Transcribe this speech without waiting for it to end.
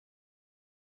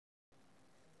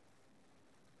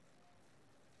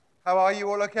How are you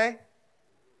all okay?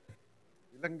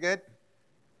 You looking good?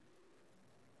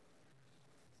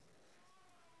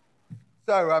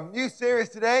 So, new series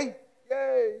today.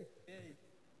 Yay!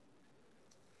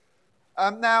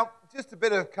 Now, just a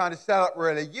bit of kind of setup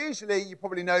really. Usually, you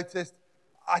probably noticed,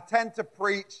 I tend to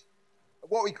preach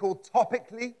what we call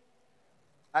topically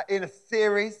in a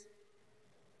series.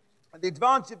 And the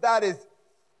advantage of that is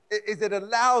it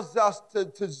allows us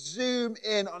to zoom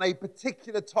in on a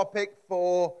particular topic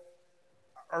for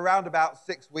around about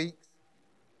 6 weeks.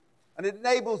 And it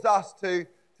enables us to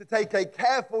take a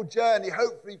careful journey,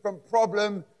 hopefully from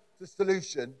problem to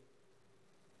solution.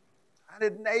 And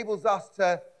it enables us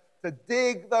to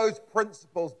dig those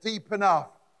principles deep enough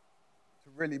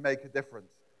to really make a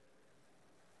difference.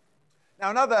 Now,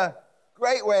 another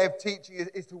great way of teaching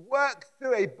is to work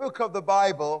through a book of the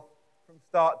Bible from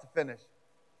start to finish.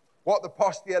 What the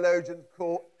posh theologians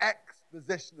call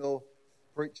expositional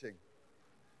preaching.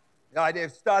 The idea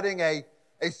of studying a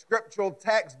scriptural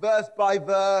text verse by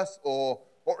verse, or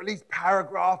at least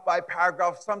paragraph by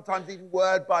paragraph, sometimes even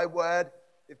word by word,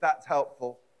 if that's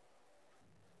helpful.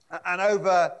 And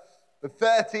over the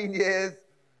 13 years,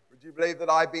 would you believe that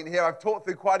I've been here, I've taught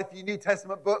through quite a few New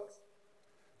Testament books.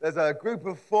 There's a group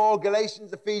of 4,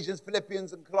 Galatians, Ephesians,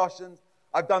 Philippians, and Colossians.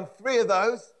 I've done 3 of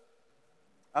those,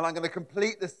 and I'm going to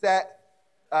complete the set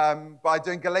by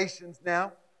doing Galatians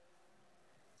now.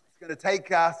 It's going to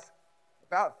take us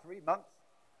about 3 months,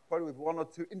 probably with 1 or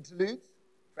 2 interludes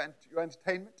for your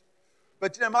entertainment.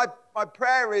 But you know, my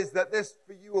prayer is that this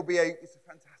for you will be it's a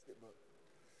fantastic book.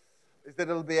 Is that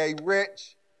it'll be a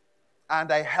rich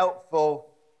and a helpful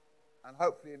and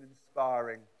hopefully an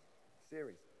inspiring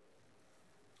series.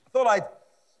 I thought I'd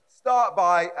start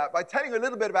by telling you a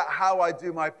little bit about how I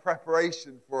do my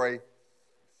preparation for a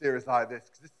series like this,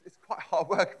 because it's quite hard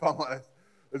work, if I'm honest.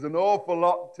 There's an awful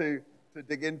lot to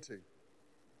dig into.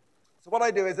 So what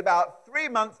I do is about 3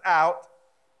 months out,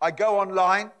 I go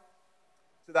online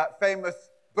to that famous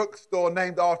bookstore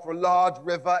named after a large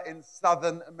river in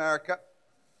Southern America,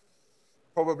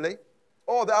 probably.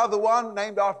 Or the other one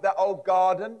named after that old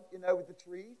garden, you know, with the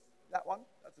trees. That one,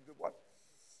 that's a good one.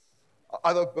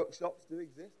 Other bookshops do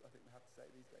exist, I think I have to say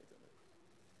these days, don't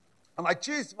they? And I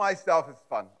choose myself, it's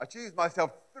fun, I choose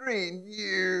myself 3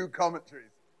 new commentaries.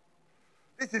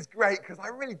 This is great because I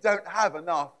really don't have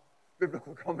enough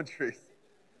biblical commentaries.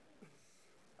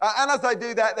 And as I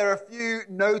do that, there are a few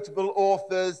notable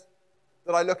authors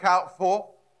that I look out for.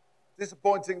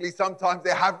 Disappointingly, sometimes they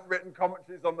haven't written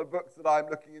commentaries on the books that I'm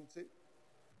looking into.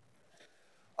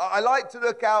 I like to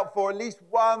look out for at least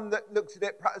one that looks at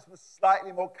it perhaps from a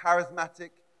slightly more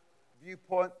charismatic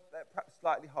viewpoint. They're perhaps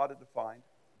slightly harder to find.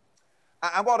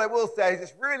 And what I will say is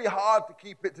it's really hard to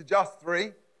keep it to just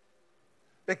 3,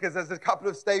 because there's a couple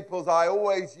of staples I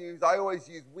always use. I always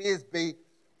use Wearsby,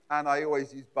 and I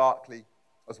always use Barclay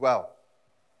as well.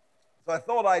 So I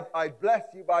thought I'd bless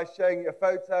you by showing you a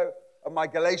photo of my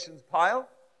Galatians pile.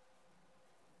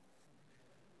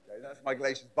 Okay, that's my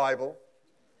Galatians Bible.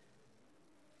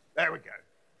 There we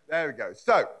go.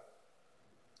 So,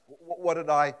 what did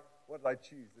I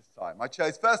choose this time? I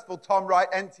chose, first of all, Tom Wright,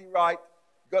 N.T. Wright.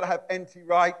 You've got to have N.T.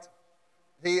 Wright.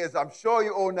 He is, I'm sure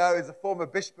you all know, is a former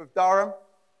Bishop of Durham.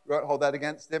 We won't hold that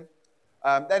against him.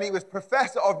 Then he was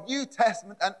Professor of New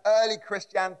Testament and Early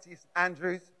Christianity at St.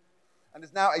 Andrews, and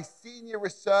is now a Senior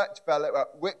Research Fellow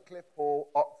at Wycliffe Hall,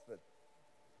 Oxford.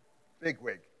 Big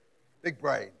wig, big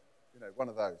brain, you know, one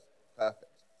of those. Perfect.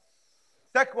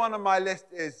 Second one on my list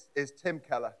is Tim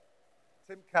Keller.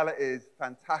 Tim Keller is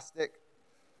fantastic.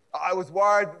 I was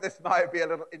worried that this might be a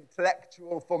little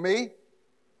intellectual for me.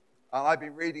 And I've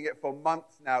been reading it for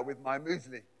months now with my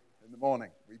muesli in the morning.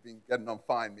 We've been getting on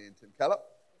fine, me and Tim Keller.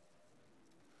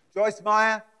 Joyce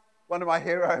Meyer, one of my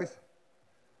heroes.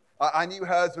 I knew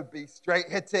hers would be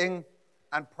straight-hitting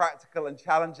and practical and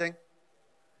challenging.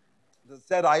 As I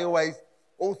said, I always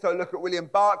also look at William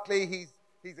Barclay. He's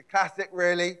a classic,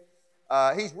 really.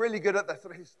 He's really good at the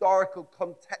sort of historical,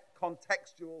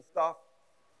 contextual stuff.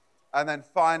 And then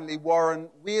finally, Warren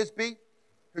Wearsby,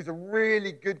 who's a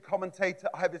really good commentator.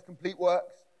 I have his complete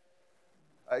works.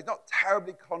 He's not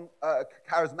terribly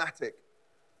charismatic,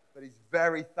 but he's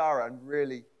very thorough and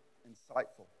really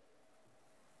insightful.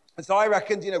 And so I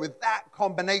reckon, you know, with that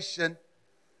combination,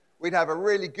 we'd have a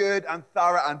really good and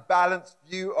thorough and balanced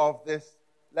view of this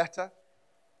letter.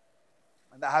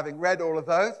 And that having read all of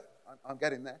those, I'm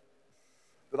getting there,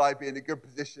 that I'd be in a good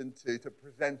position to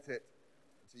present it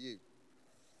to you.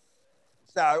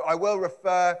 So I will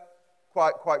refer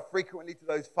quite frequently to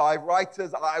those 5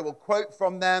 writers. I will quote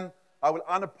from them. I will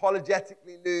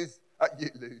unapologetically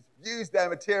use their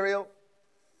material.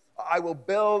 I will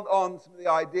build on some of the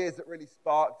ideas that really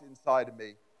sparked inside of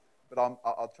me, but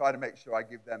I'll try to make sure I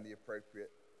give them the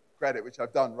appropriate credit, which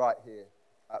I've done right here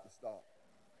at the start.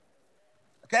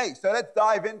 Okay, so let's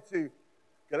dive into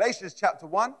Galatians chapter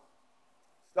 1,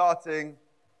 starting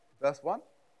verse 1.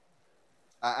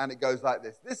 And it goes like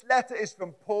this. This letter is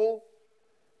from Paul,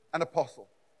 an apostle.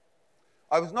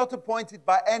 I was not appointed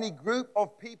by any group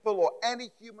of people or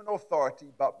any human authority,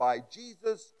 but by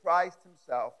Jesus Christ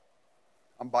himself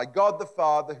and by God the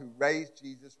Father who raised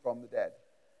Jesus from the dead.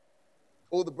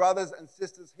 All the brothers and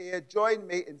sisters here, join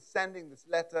me in sending this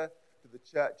letter to the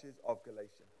churches of Galatia.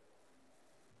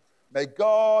 May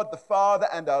God the Father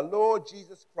and our Lord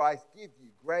Jesus Christ give you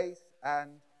grace and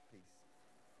peace.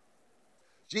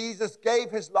 Jesus gave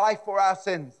his life for our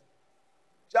sins,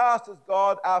 just as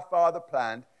God our Father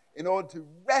planned, in order to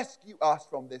rescue us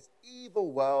from this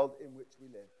evil world in which we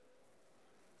live.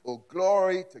 All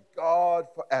glory to God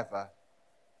forever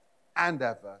and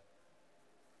ever.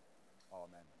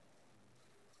 Amen.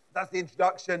 That's the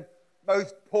introduction.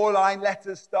 Most Pauline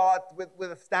letters start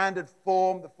with a standard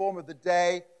form, the form of the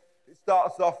day. It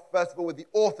starts off, first of all, with the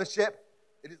authorship.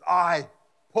 It is I,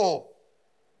 Paul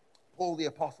the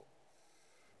apostle.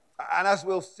 And as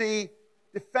we'll see,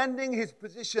 defending his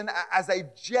position as a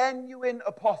genuine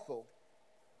apostle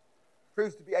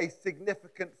proves to be a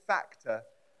significant factor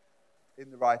in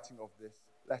the writing of this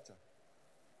letter.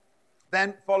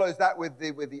 Then follows that with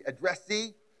the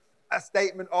addressee, a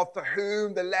statement of to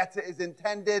whom the letter is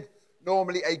intended,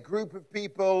 normally a group of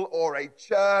people or a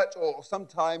church or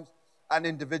sometimes an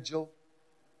individual.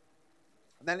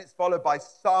 And then it's followed by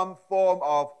some form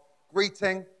of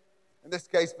greeting. In this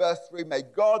case, verse 3, may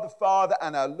God the Father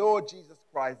and our Lord Jesus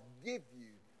Christ give you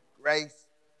grace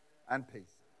and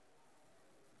peace.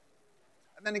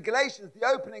 And then in Galatians, the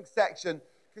opening section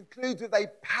concludes with a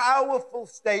powerful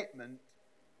statement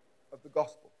of the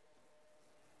gospel.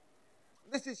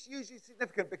 This is hugely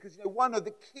significant because, one of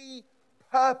the key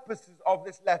purposes of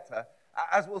this letter,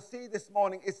 as we'll see this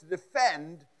morning, is to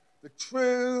defend the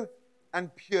true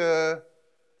and pure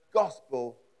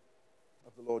gospel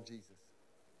of the Lord Jesus.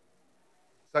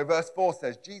 So verse 4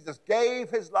 says, Jesus gave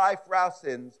his life for our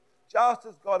sins, just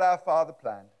as God our Father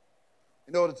planned,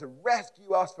 in order to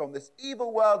rescue us from this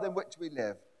evil world in which we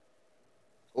live.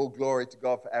 All glory to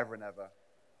God forever and ever.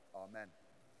 Amen.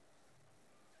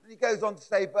 And he goes on to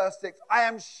say, verse 6, I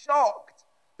am shocked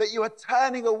that you are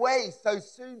turning away so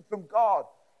soon from God,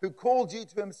 who called you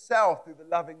to himself through the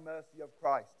loving mercy of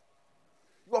Christ.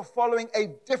 You are following a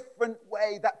different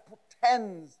way that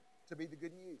pretends to be the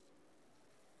good news.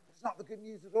 It's not the good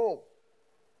news at all.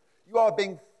 You are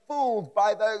being fooled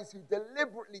by those who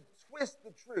deliberately twist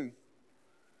the truth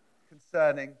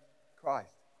concerning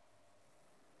Christ.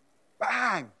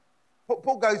 Bang!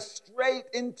 Paul goes straight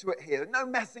into it here. No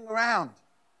messing around.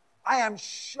 I am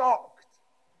shocked,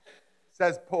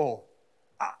 says Paul.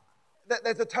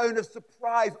 There's a tone of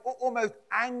surprise, almost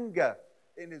anger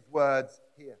in his words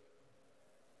here.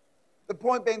 The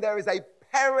point being, there is a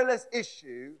perilous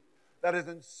issue that has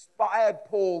inspired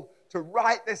Paul to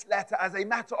write this letter as a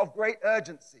matter of great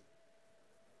urgency.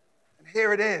 And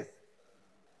here it is,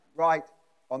 right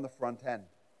on the front end.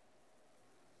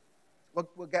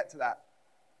 We'll get to that.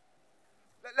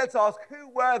 Let's ask, who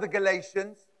were the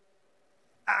Galatians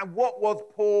and what was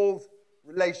Paul's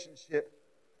relationship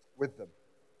with them?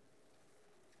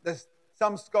 There's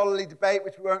some scholarly debate,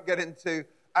 which we won't get into,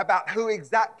 about who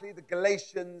exactly the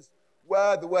Galatians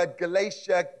were. The word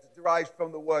Galatia derives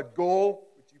from the word Gaul,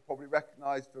 which you probably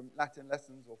recognize from Latin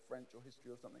lessons or French or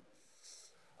history or something.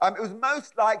 It was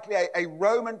most likely a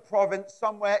Roman province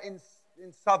somewhere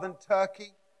in southern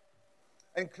Turkey.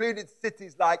 It included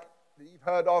cities that you've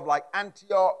heard of, like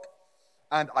Antioch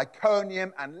and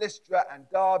Iconium and Lystra and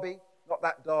Derbe. Not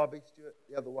that Derby, Stuart,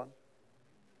 the other one.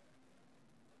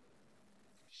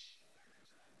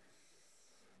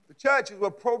 The churches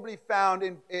were probably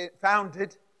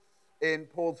founded in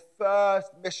Paul's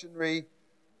first missionary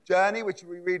journey, which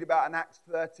we read about in Acts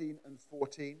 13 and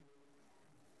 14.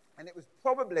 And it was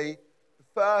probably the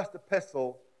first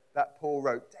epistle that Paul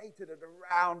wrote, dated at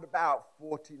around about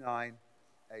 49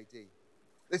 AD.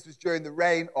 This was during the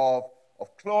reign of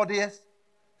Claudius,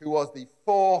 who was the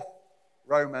fourth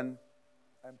Roman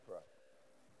emperor.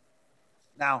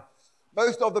 Now,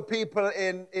 most of the people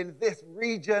in this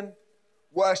region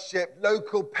worshipped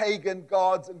local pagan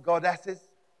gods and goddesses.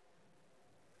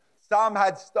 Some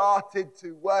had started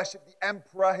to worship the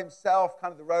emperor himself,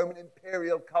 kind of the Roman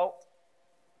imperial cult.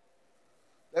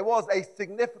 There was a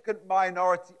significant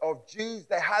minority of Jews.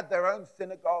 They had their own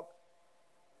synagogue.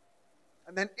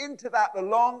 And then into that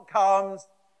along comes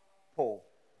Paul.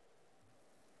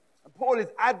 And Paul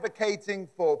is advocating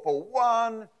for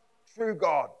one true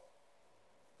God,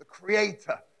 the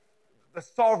Creator, the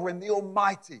Sovereign, the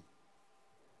Almighty,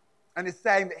 and is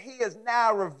saying that he has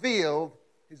now revealed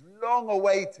his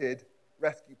long-awaited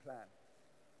rescue plan.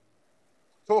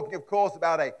 Talking, of course,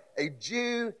 about a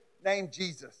Jew named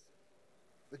Jesus,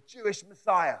 the Jewish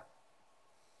Messiah,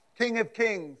 King of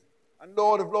Kings and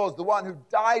Lord of Lords, the one who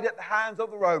died at the hands of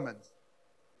the Romans,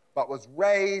 but was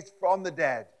raised from the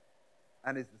dead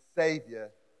and is the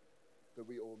Savior that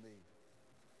we all need.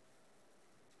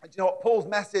 And you know what? Paul's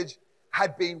message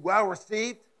had been well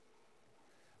received,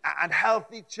 and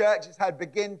healthy churches had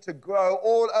begun to grow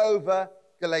all over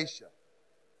Galatia.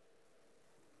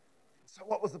 So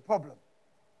what was the problem?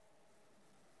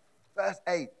 Verse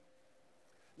 8.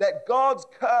 Let God's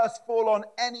curse fall on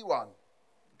anyone,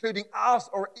 including us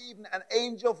or even an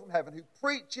angel from heaven, who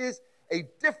preaches a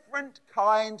different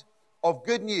kind of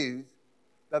good news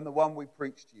than the one we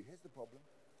preach to you. Here's the problem.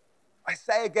 I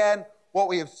say again what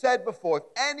we have said before. If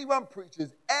anyone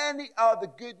preaches any other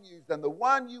good news than the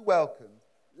one you welcomed,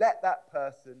 let that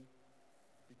person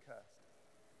be cursed.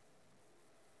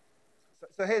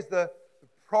 So here's the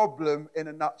problem in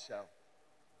a nutshell.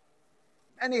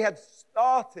 Many had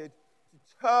started to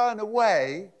turn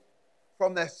away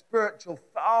from their spiritual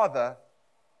father,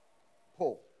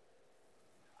 Paul.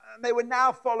 And they were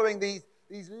now following these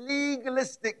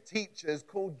legalistic teachers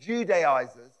called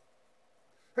Judaizers,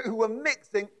 who were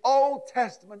mixing Old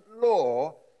Testament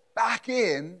law back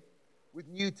in with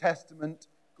New Testament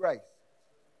grace.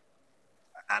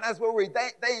 And as we'll read,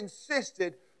 they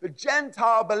insisted the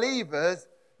Gentile believers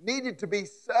needed to be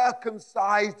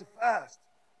circumcised first.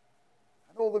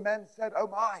 And all the men said, oh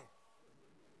my.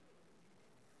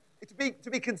 To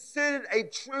be considered a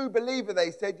true believer,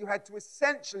 they said, you had to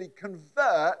essentially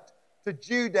convert to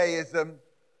Judaism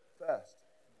first.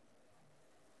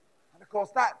 And of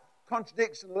course, that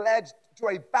contradiction led to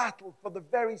a battle for the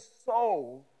very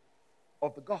soul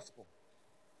of the gospel.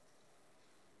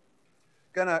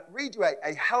 I'm going to read you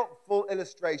a helpful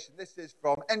illustration. This is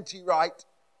from N.T. Wright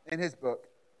in his book.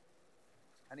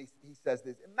 And he says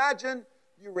this. Imagine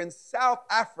you were in South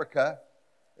Africa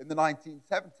in the 1970s.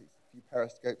 A few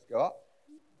periscopes go up.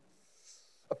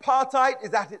 Apartheid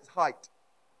is at its height.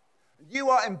 You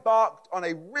are embarked on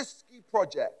a risky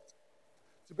project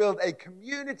to build a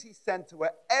community center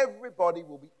where everybody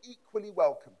will be equally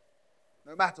welcome,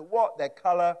 no matter what their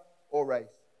color or race.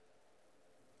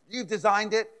 You've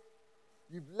designed it.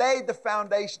 You've laid the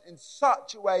foundation in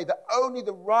such a way that only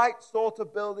the right sort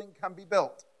of building can be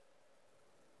built.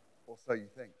 Or so you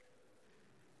think.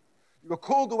 You were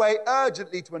called away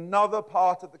urgently to another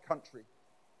part of the country.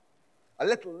 A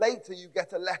little later, you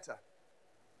get a letter.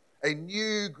 A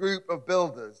new group of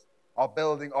builders are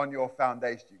building on your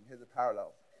foundation. Here's a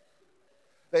parallel.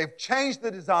 They've changed the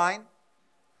design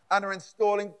and are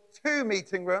installing 2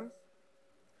 meeting rooms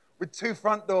with 2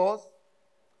 front doors,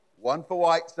 one for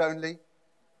whites only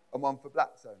and one for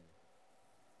blacks only.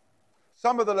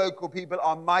 Some of the local people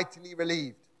are mightily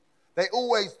relieved. They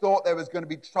always thought there was going to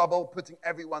be trouble putting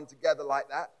everyone together like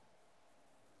that.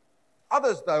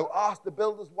 Others, though, asked the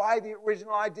builders why the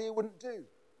original idea wouldn't do.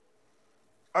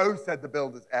 Oh, said the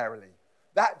builders airily,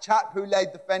 that chap who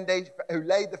laid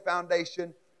the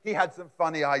foundation, he had some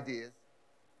funny ideas.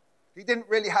 He didn't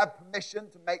really have permission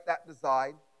to make that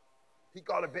design. He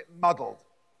got a bit muddled.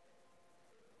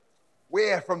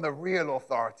 We're from the real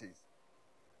authorities,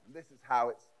 and this is how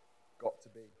it's got to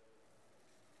be.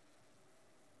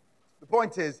 The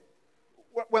point is,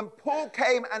 when Paul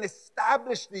came and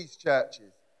established these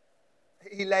churches,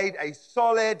 he laid a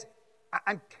solid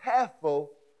and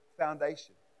careful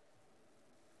foundation.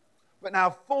 But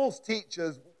now false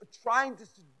teachers were trying to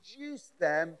seduce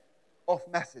them off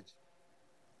message.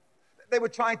 They were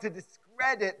trying to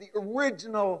discredit the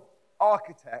original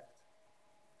architect,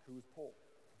 who was Paul.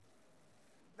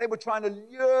 They were trying to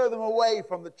lure them away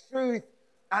from the truth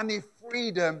and the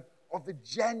freedom of the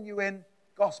genuine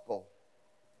gospel,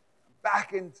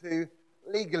 back into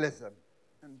legalism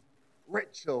and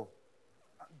ritual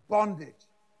and bondage,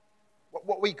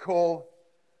 what we call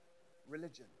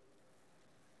religion.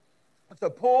 And so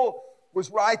Paul was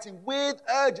writing with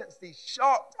urgency,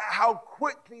 shocked at how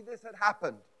quickly this had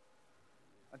happened,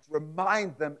 and to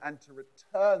remind them and to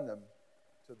return them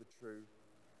to the true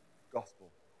gospel.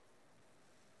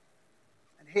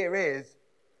 And here is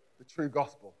the true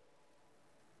gospel.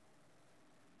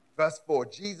 Verse 4,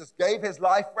 Jesus gave his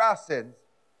life for our sins,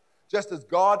 just as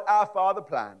God our Father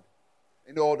planned,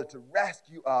 in order to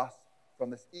rescue us from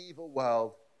this evil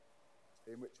world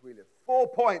in which we live. 4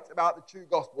 points about the true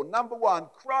gospel. Number 1,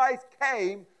 Christ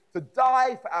came to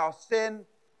die for our sin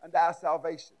and our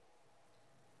salvation.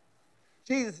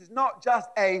 Jesus is not just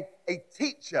a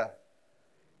teacher.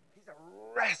 He's a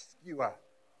rescuer.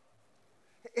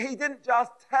 He didn't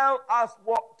just tell us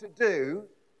what to do.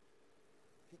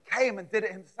 He came and did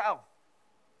it himself.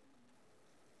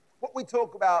 What we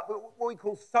talk about, what we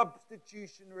call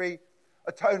substitutionary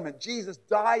atonement, Jesus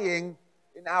dying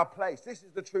in our place. This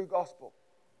is the true gospel.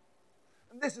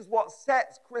 And this is what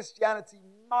sets Christianity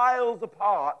miles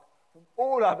apart from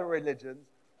all other religions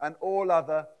and all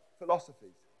other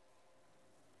philosophies.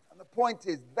 And the point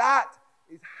is, that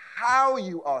is how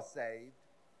you are saved,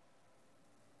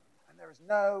 and there is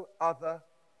no other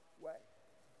way.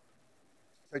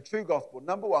 So true gospel,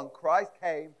 number one, Christ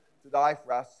came to die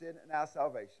for our sin and our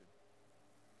salvation.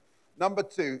 Number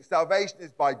two, salvation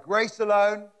is by grace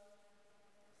alone,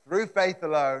 through faith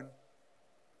alone,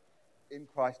 in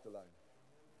Christ alone.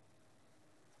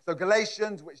 So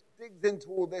Galatians, which digs into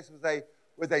all this,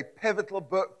 was a pivotal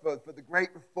book for the great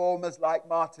reformers like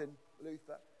Martin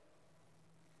Luther.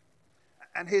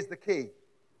 And here's the key.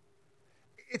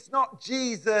 It's not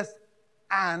Jesus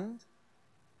and,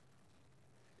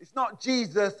 it's not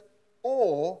Jesus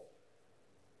or,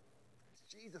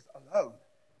 it's Jesus alone.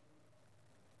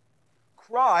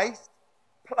 Christ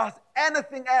plus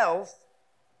anything else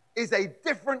is a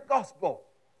different gospel.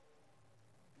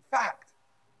 In fact,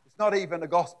 it's not even a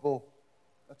gospel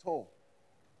at all.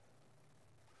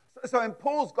 So in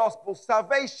Paul's gospel,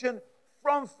 salvation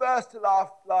from first to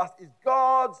last is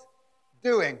God's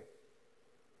doing.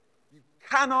 You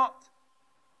cannot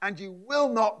and you will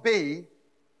not be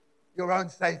your own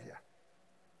savior.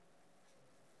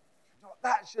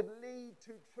 That should lead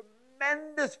to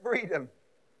tremendous freedom.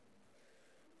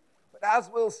 But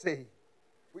as we'll see,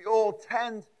 we all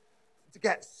tend to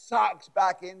get sucked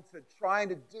back into trying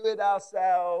to do it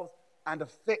ourselves and to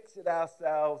fix it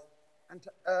ourselves and to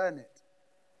earn it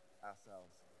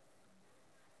ourselves.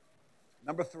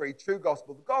 Number three, true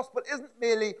gospel. The gospel isn't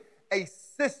merely a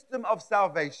system of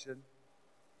salvation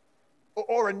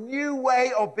or a new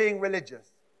way of being religious.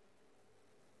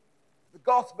 The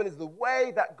gospel is the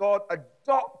way that God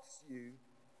adopts you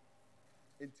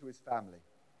into his family.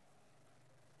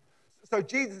 So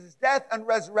Jesus' death and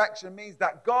resurrection means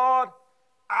that God,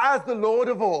 as the Lord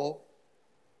of all,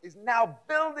 is now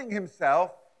building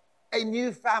himself a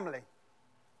new family.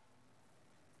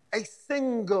 A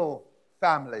single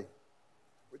family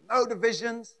with no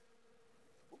divisions,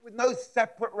 with no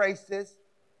separate races.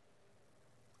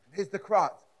 Here's the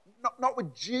crux. Not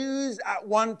with Jews at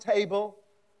one table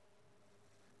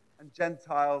and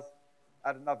Gentiles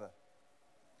at another.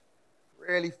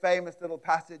 Really famous little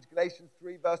passage, Galatians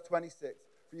 3, verse 26.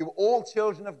 For you are all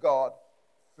children of God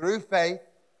through faith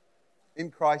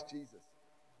in Christ Jesus.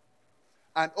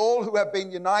 And all who have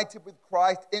been united with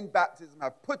Christ in baptism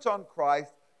have put on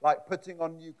Christ like putting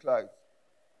on new clothes.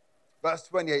 Verse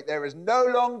 28, there is no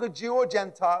longer Jew or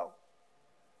Gentile,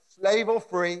 slave or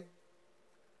free,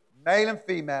 male and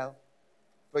female,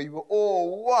 for you are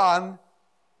all one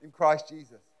in Christ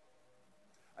Jesus.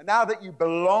 And now that you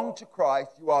belong to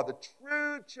Christ, you are the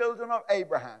true children of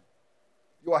Abraham.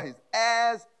 You are his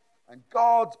heirs, and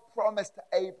God's promise to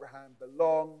Abraham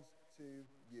belongs to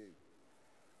you.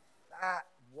 That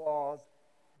was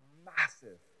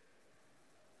massive.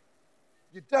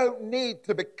 You don't need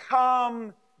to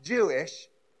become Jewish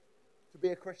to be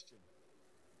a Christian,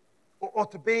 or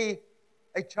to be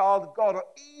a child of God, or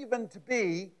even to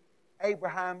be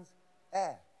Abraham's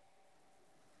heir.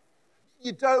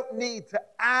 You don't need to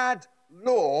add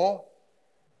law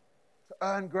to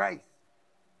earn grace.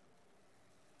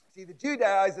 See, the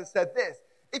Judaizers said this: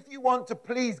 if you want to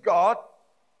please God,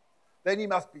 then you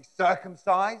must be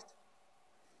circumcised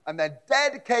and then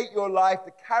dedicate your life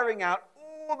to carrying out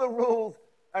all the rules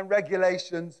and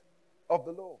regulations of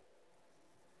the law.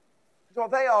 So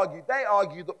what they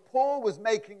argued that Paul was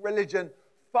making religion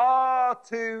far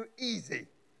too easy,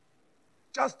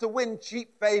 just to win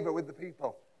cheap favor with the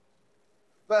people.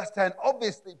 Verse 10,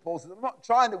 obviously, Paul says, I'm not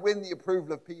trying to win the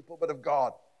approval of people, but of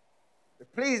God.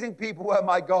 If pleasing people were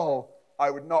my goal, I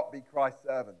would not be Christ's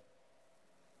servant.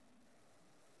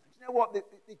 You know what?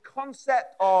 The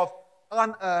concept of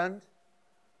unearned,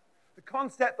 the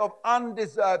concept of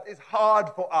undeserved is hard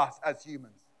for us as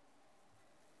humans.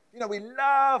 You know, we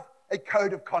love a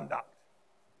code of conduct.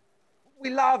 We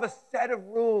love a set of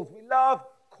rules. We love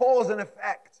cause and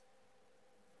effect.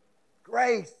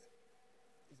 Grace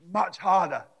is much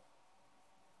harder.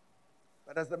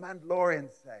 But as the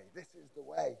Mandalorians say, this is the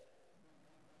way.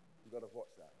 You've got to watch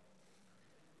that.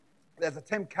 There's a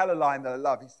Tim Keller line that I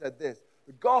love. He said this: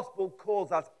 the gospel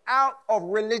calls us out of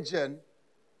religion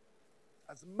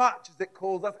as much as it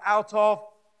calls us out of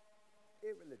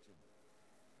irreligion.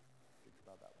 Think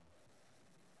about that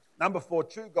one. Number 4,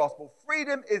 true gospel.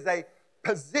 Freedom is a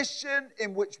position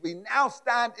in which we now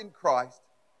stand in Christ.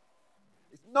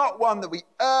 It's not one that we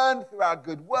earn through our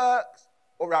good works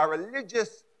or our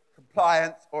religious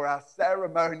compliance or our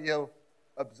ceremonial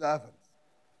observance.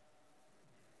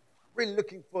 Really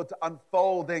looking forward to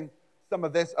unfolding some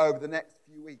of this over the next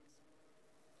few weeks.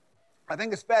 I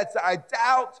think it's fair to say, I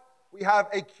doubt we have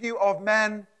a queue of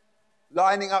men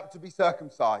lining up to be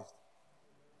circumcised.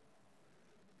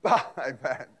 But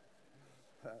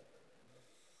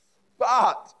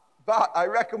I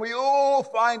reckon we all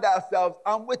find ourselves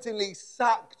unwittingly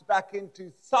sucked back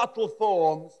into subtle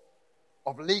forms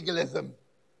of legalism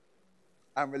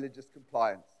and religious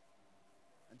compliance.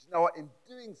 And you know what? In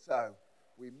doing so,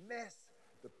 we miss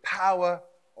the power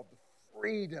of the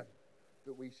freedom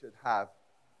that we should have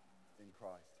in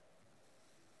Christ.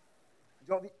 And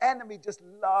you know what? The enemy just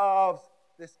loves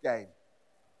this game.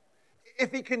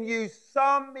 If he can use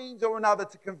some means or another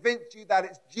to convince you that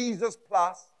it's Jesus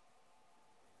plus,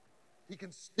 he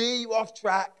can steer you off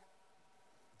track,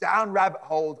 down rabbit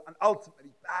holes, and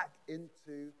ultimately back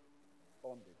into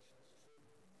bondage.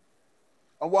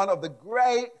 And one of the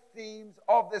great themes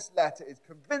of this letter is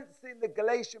convincing the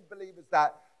Galatian believers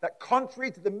that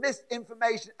contrary to the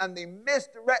misinformation and the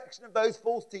misdirection of those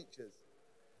false teachers,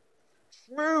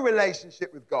 true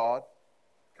relationship with God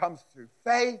comes through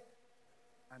faith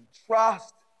and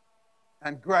trust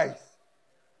and grace,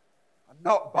 and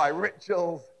not by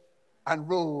rituals and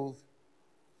rules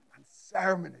and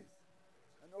ceremonies.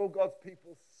 And all God's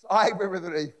people sighed with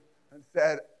relief and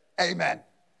said, amen,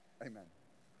 amen.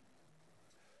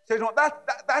 So you know what?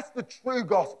 That's the true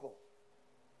gospel.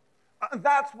 And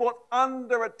that's what's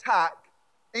under attack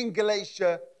in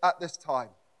Galatia at this time.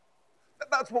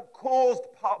 That's what caused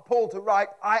Paul to write,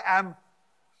 I am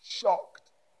shocked.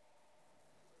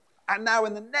 And now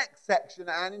in the next section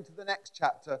and into the next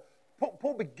chapter,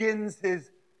 Paul begins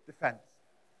his defense.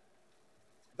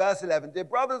 Verse 11, dear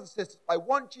brothers and sisters, I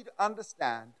want you to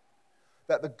understand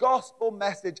that the gospel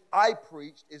message I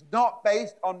preached is not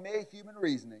based on mere human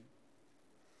reasoning.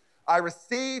 I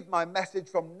received my message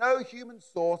from no human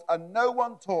source and no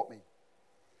one taught me.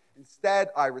 Instead,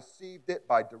 I received it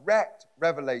by direct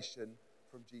revelation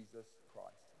from Jesus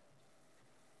Christ.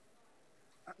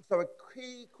 And so a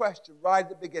key question right at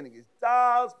the beginning is,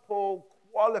 does Paul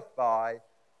qualify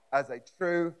as a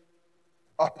true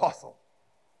apostle?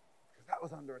 Because that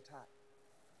was under attack.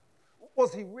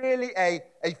 Was he really a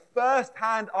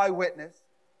first-hand eyewitness?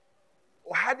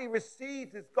 Or had he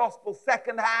received his gospel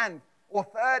second-hand, or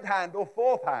third-hand, or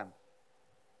fourth-hand?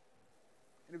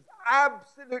 And it was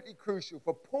absolutely crucial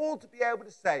for Paul to be able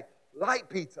to say, like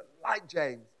Peter, like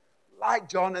James, like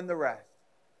John and the rest,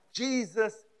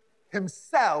 Jesus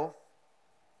himself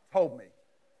told me.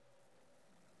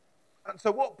 And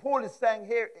so what Paul is saying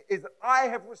here is that I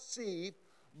have received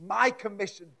my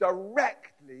commission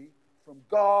directly from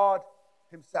God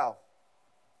himself.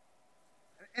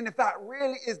 And if that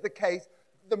really is the case,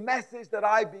 the message that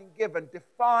I've been given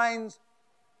defines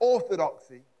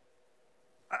orthodoxy,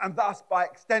 and thus, by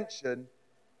extension,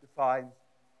 defines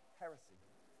heresy.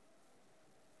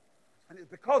 And it's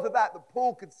because of that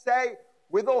Paul could say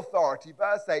with authority,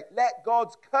 verse 8, let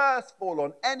God's curse fall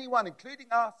on anyone, including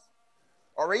us,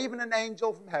 or even an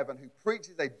angel from heaven who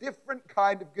preaches a different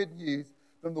kind of good news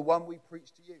than the one we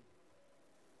preach to you.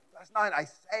 Verse 9, I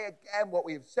say again what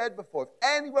we have said before. If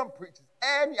anyone preaches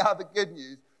any other good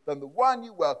news than the one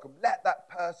you welcome, let that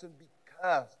person be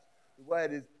cursed. The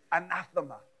word is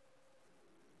anathema.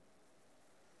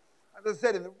 As I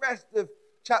said, in the rest of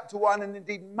chapter 1 and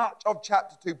indeed much of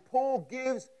chapter 2, Paul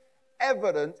gives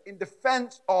evidence in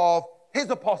defense of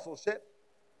his apostleship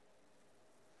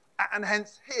and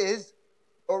hence his,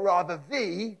 or rather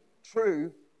the,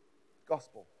 true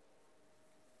gospel.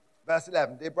 Verse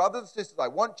 11, dear brothers and sisters, I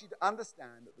want you to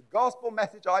understand that the gospel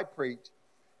message I preach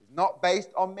is not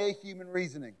based on mere human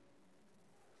reasoning.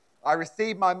 I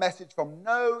received my message from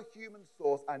no human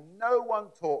source and no one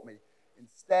taught me.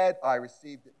 Instead, I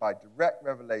received it by direct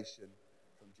revelation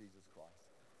from Jesus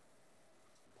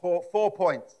Christ. 4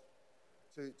 points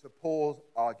to Paul's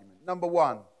argument. Number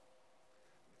 1,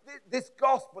 this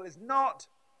gospel is not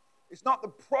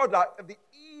the product of the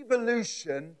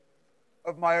evolution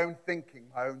of my own thinking,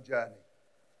 my own journey.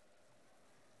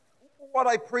 What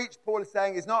I preach, Paul is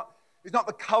saying, is not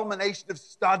the culmination of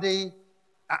study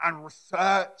and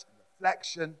research and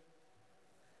reflection,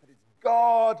 but it's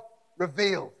God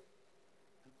revealed.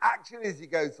 And actually, as he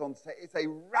goes on to say, it's a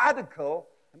radical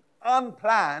and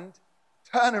unplanned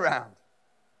turnaround.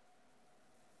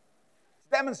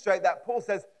 To demonstrate that, Paul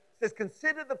says,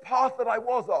 consider the path that I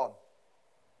was on.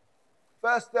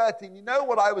 Verse 13, you know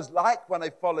what I was like when I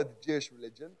followed the Jewish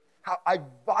religion. how I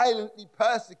violently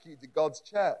persecuted God's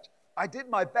church. I did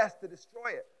my best to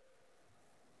destroy it.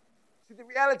 See, the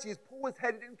reality is Paul was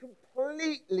headed in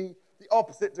completely the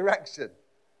opposite direction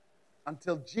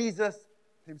until Jesus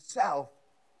himself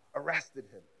arrested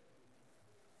him.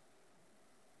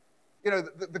 You know,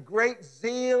 the great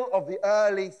zeal of the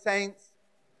early saints,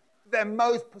 their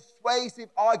most persuasive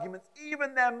arguments,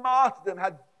 even their martyrdom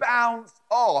had bounced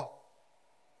off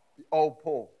the old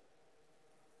Paul.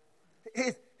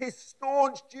 His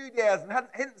staunch Judaism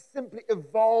hadn't simply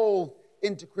evolved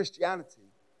into Christianity.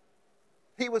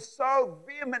 He was so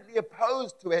vehemently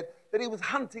opposed to it that he was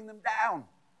hunting them down.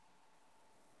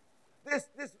 This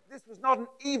was not an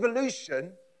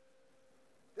evolution.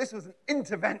 This was an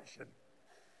intervention.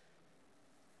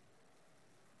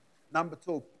 Number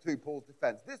two, Paul's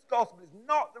defense. This gospel is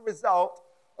not the result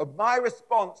of my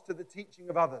response to the teaching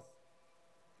of others.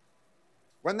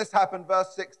 When this happened,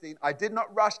 verse 16, I did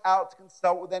not rush out to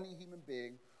consult with any human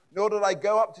being, nor did I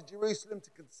go up to Jerusalem to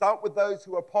consult with those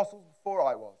who were apostles before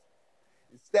I was.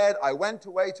 Instead, I went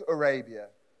away to Arabia,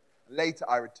 and later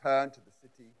I returned to the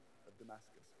city of Damascus.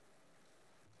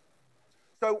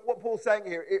 So what Paul's saying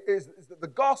here is that the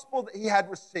gospel that he had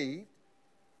received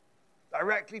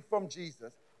directly from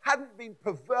Jesus hadn't been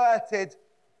perverted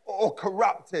or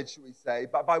corrupted, shall we say,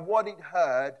 but by what he'd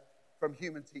heard from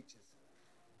human teachers.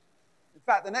 In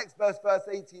fact, the next verse, verse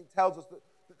 18, tells us that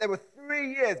there were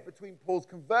 3 years between Paul's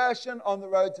conversion on the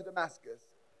road to Damascus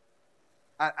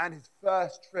and his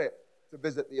first trip to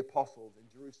visit the apostles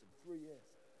in Jerusalem. 3 years.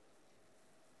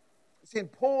 See, in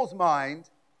Paul's mind,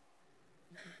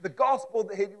 the gospel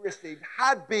that he'd received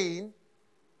had been,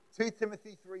 2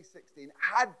 Timothy 3:16,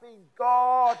 had been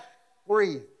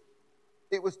God-breathed.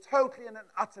 It was totally and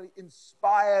utterly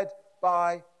inspired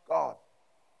by God.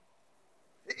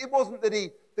 It wasn't that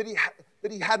he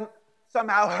hadn't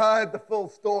somehow heard the full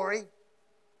story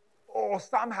or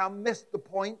somehow missed the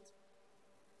point.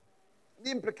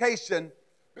 The implication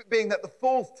being that the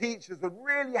false teachers would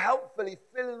really helpfully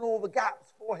fill in all the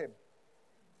gaps for him.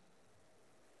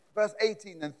 Verse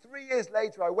 18, and 3 years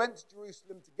later I went to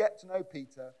Jerusalem to get to know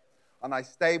Peter, and I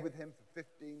stayed with him for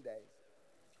 15 days.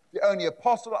 The only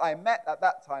apostle I met at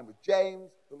that time was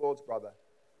James, the Lord's brother.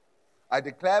 I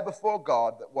declare before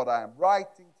God that what I am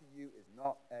writing to you is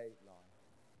not a lie.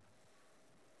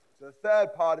 So the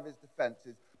third part of his defense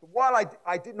is, but while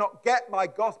I did not get my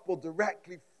gospel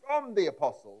directly from the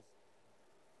apostles,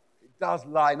 it does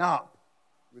line up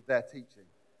with their teaching.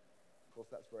 Of course,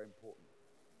 that's very important.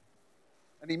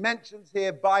 And he mentions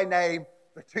here by name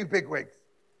the 2 bigwigs.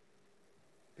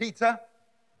 Peter,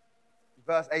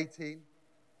 verse 18,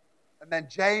 and then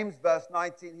James, verse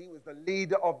 19, he was the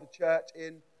leader of the church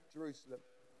in Jerusalem.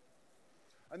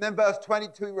 And then verse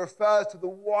 22, he refers to the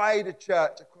wider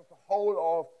church across the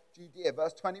whole of Judea.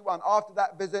 Verse 21, after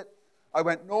that visit, I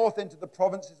went north into the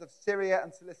provinces of Syria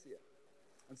and Cilicia.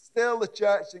 And still the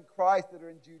church in Christ that are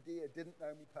in Judea didn't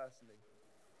know me personally.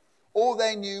 All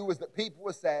they knew was that people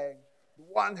were saying, the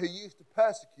one who used to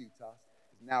persecute us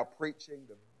is now preaching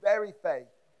the very faith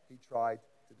he tried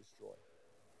to destroy.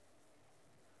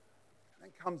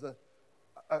 Then comes a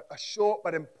short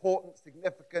but important,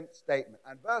 significant statement.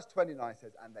 And verse 29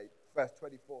 says, verse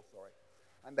 24,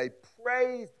 and they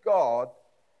praised God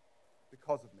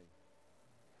because of me.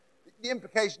 The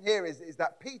implication here is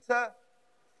that Peter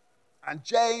and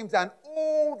James and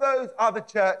all those other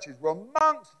churches were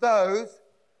amongst those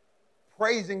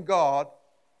praising God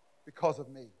because of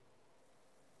me.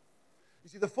 You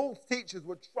see, the false teachers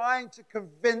were trying to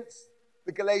convince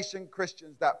the Galatian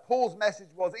Christians that Paul's message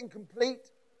was incomplete,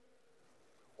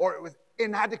 or it was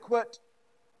inadequate,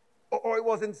 or it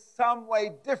was in some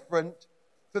way different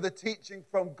to the teaching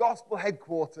from gospel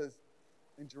headquarters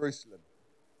in Jerusalem.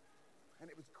 And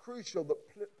it was crucial that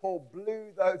Paul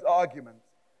blew those arguments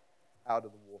out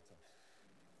of the water.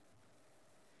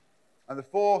 And the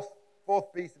fourth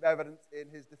piece of evidence in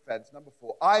his defense, number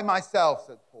 4, I myself,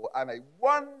 said Paul, am a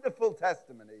wonderful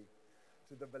testimony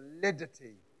to the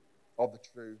validity of the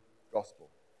true gospel.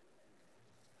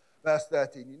 Verse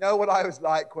 13, you know what I was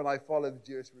like when I followed the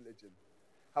Jewish religion,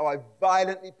 how I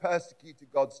violently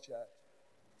persecuted God's church.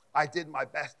 I did my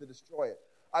best to destroy it.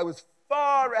 I was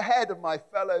far ahead of my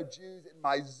fellow Jews in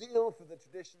my zeal for the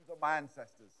traditions of my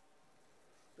ancestors.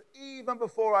 But even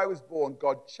before I was born,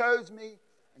 God chose me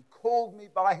and called me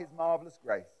by his marvelous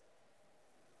grace.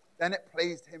 Then it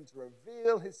pleased him to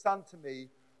reveal his Son to me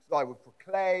so that I would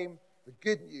proclaim the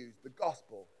good news, the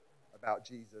gospel about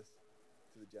Jesus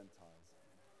to the Gentiles.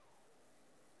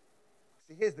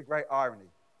 See, here's the great irony.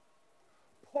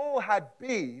 Paul had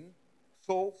been,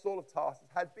 Saul of Tarsus,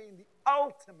 had been the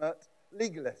ultimate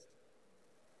legalist.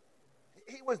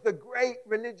 He was the great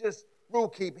religious rule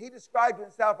keeper. He described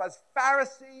himself as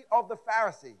Pharisee of the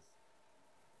Pharisees.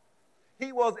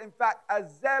 He was, in fact,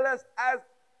 as zealous as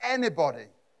anybody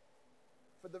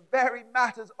for the very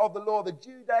matters of the law the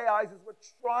Judaizers were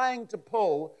trying to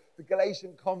pull the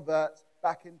Galatian converts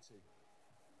back into.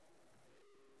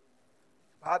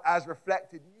 But as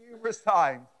reflected numerous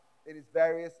times in his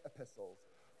various epistles,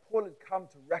 Paul had come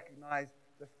to recognize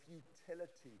the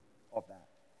futility of that,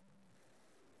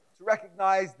 to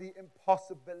recognize the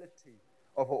impossibility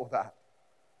of all that,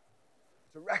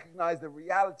 to recognize the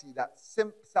reality that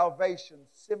salvation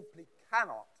simply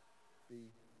cannot be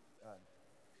earned.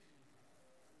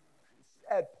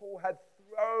 Instead, Paul had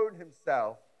thrown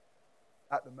himself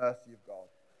at the mercy of God.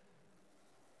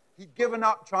 He'd given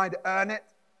up trying to earn it,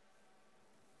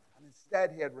 and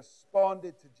instead he had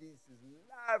responded to Jesus'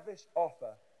 lavish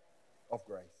offer of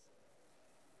grace.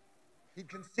 He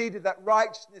conceded that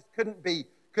righteousness couldn't be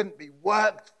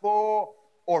worked for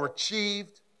or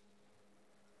achieved,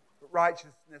 but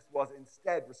righteousness was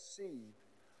instead received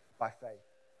by faith.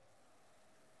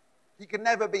 He could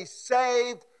never be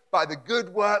saved by the good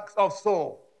works of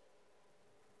Saul,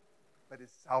 but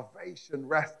his salvation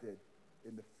rested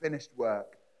in the finished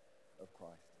work of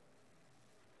Christ.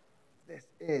 This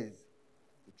is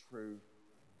the true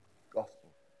gospel.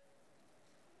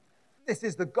 This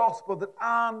is the gospel that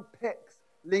unpicks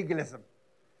legalism.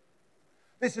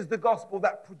 This is the gospel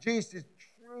that produces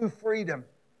true freedom.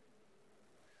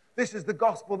 This is the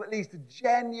gospel that leads to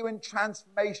genuine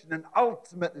transformation and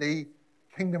ultimately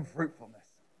kingdom fruitfulness.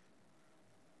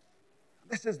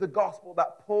 This is the gospel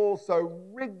that Paul so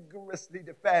rigorously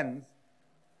defends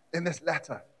in this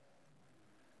letter.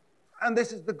 And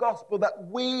this is the gospel that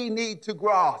we need to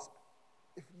grasp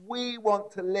if we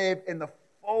want to live in the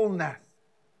fullness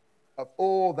of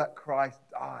all that Christ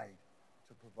died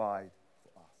to provide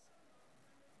for us.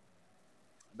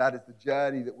 And that is the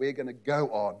journey that we're going to go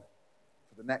on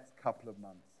for the next couple of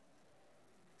months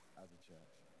as a church.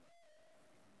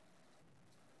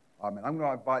 Amen. I'm going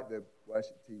to invite the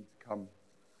worship team to come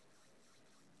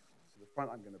to the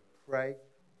front. I'm going to pray,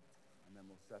 and then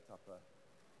we'll set up a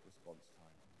response time.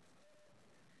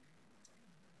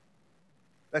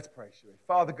 Let's pray, shall we?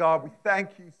 Father God, we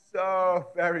thank you so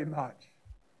very much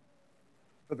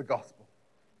for the gospel.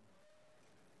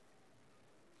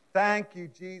 Thank you,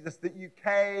 Jesus, that you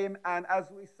came, and as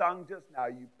we sung just now,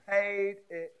 you paid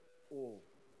it all.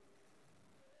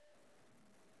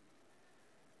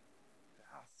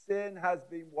 Our sin has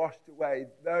been washed away.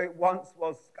 Though it once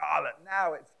was scarlet,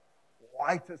 now it's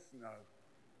white as snow.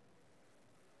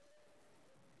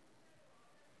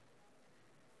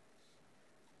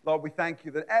 Lord, we thank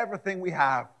you that everything we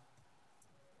have,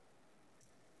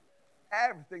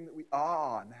 everything that we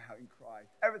are now in Christ,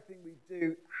 everything we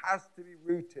do has to be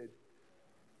rooted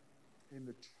in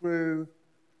the true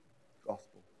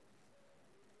gospel.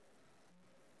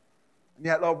 And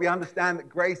yet, Lord, we understand that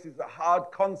grace is a hard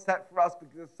concept for us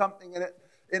because there's something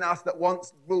in us that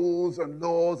wants rules and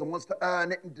laws and wants to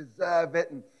earn it and deserve it,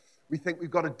 and we think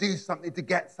we've got to do something to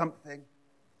get something.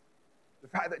 The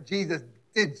fact that Jesus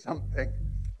did something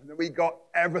and that we got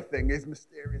everything is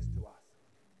mysterious to us.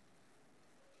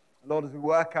 And Lord, as we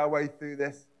work our way through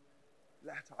this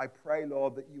letter, I pray,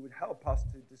 Lord, that you would help us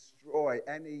to destroy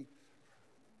any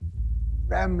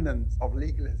remnants of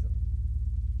legalism.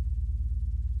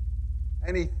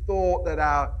 Any thought that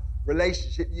our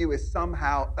relationship with you is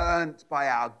somehow earned by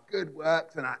our good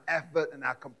works and our effort and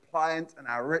our compliance and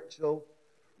our ritual,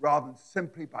 rather than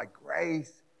simply by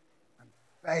grace and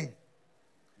faith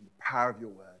in the power of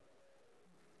your word.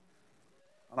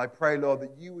 And I pray, Lord,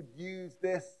 that you would use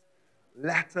this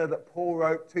letter that Paul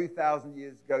wrote 2,000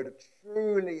 years ago to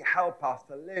truly help us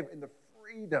to live in the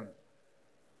freedom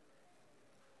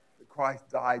that Christ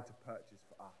died to purchase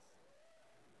for us.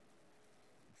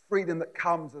 Freedom that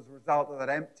comes as a result of that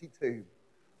empty tomb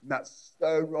and that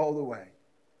stone rolled away.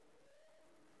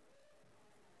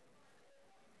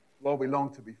 Lord, we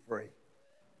long to be free.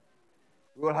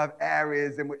 We will have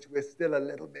areas in which we're still a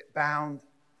little bit bound,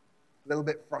 a little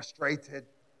bit frustrated,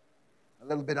 a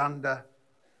little bit under.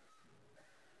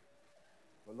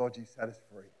 But Lord, you set us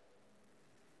free.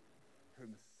 Whom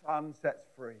the Son sets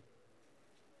free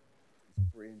is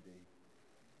free indeed.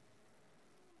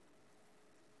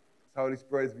 So, Holy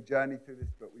Spirit, as we journey through this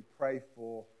book, we pray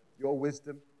for your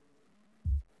wisdom.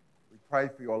 We pray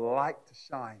for your light to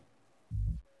shine.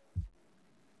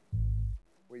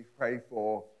 We pray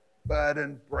for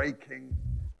burden-breaking,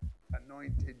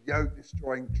 anointed,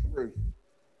 yoke-destroying truth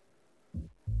to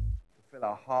fill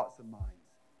our hearts and minds.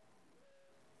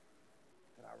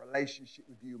 That our relationship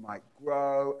with you might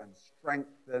grow and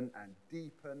strengthen and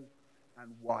deepen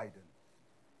and widen.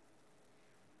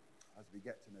 as we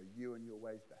get to know you and your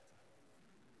ways better.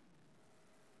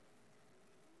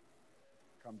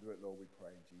 Come do it, Lord, we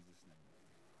pray in Jesus' name.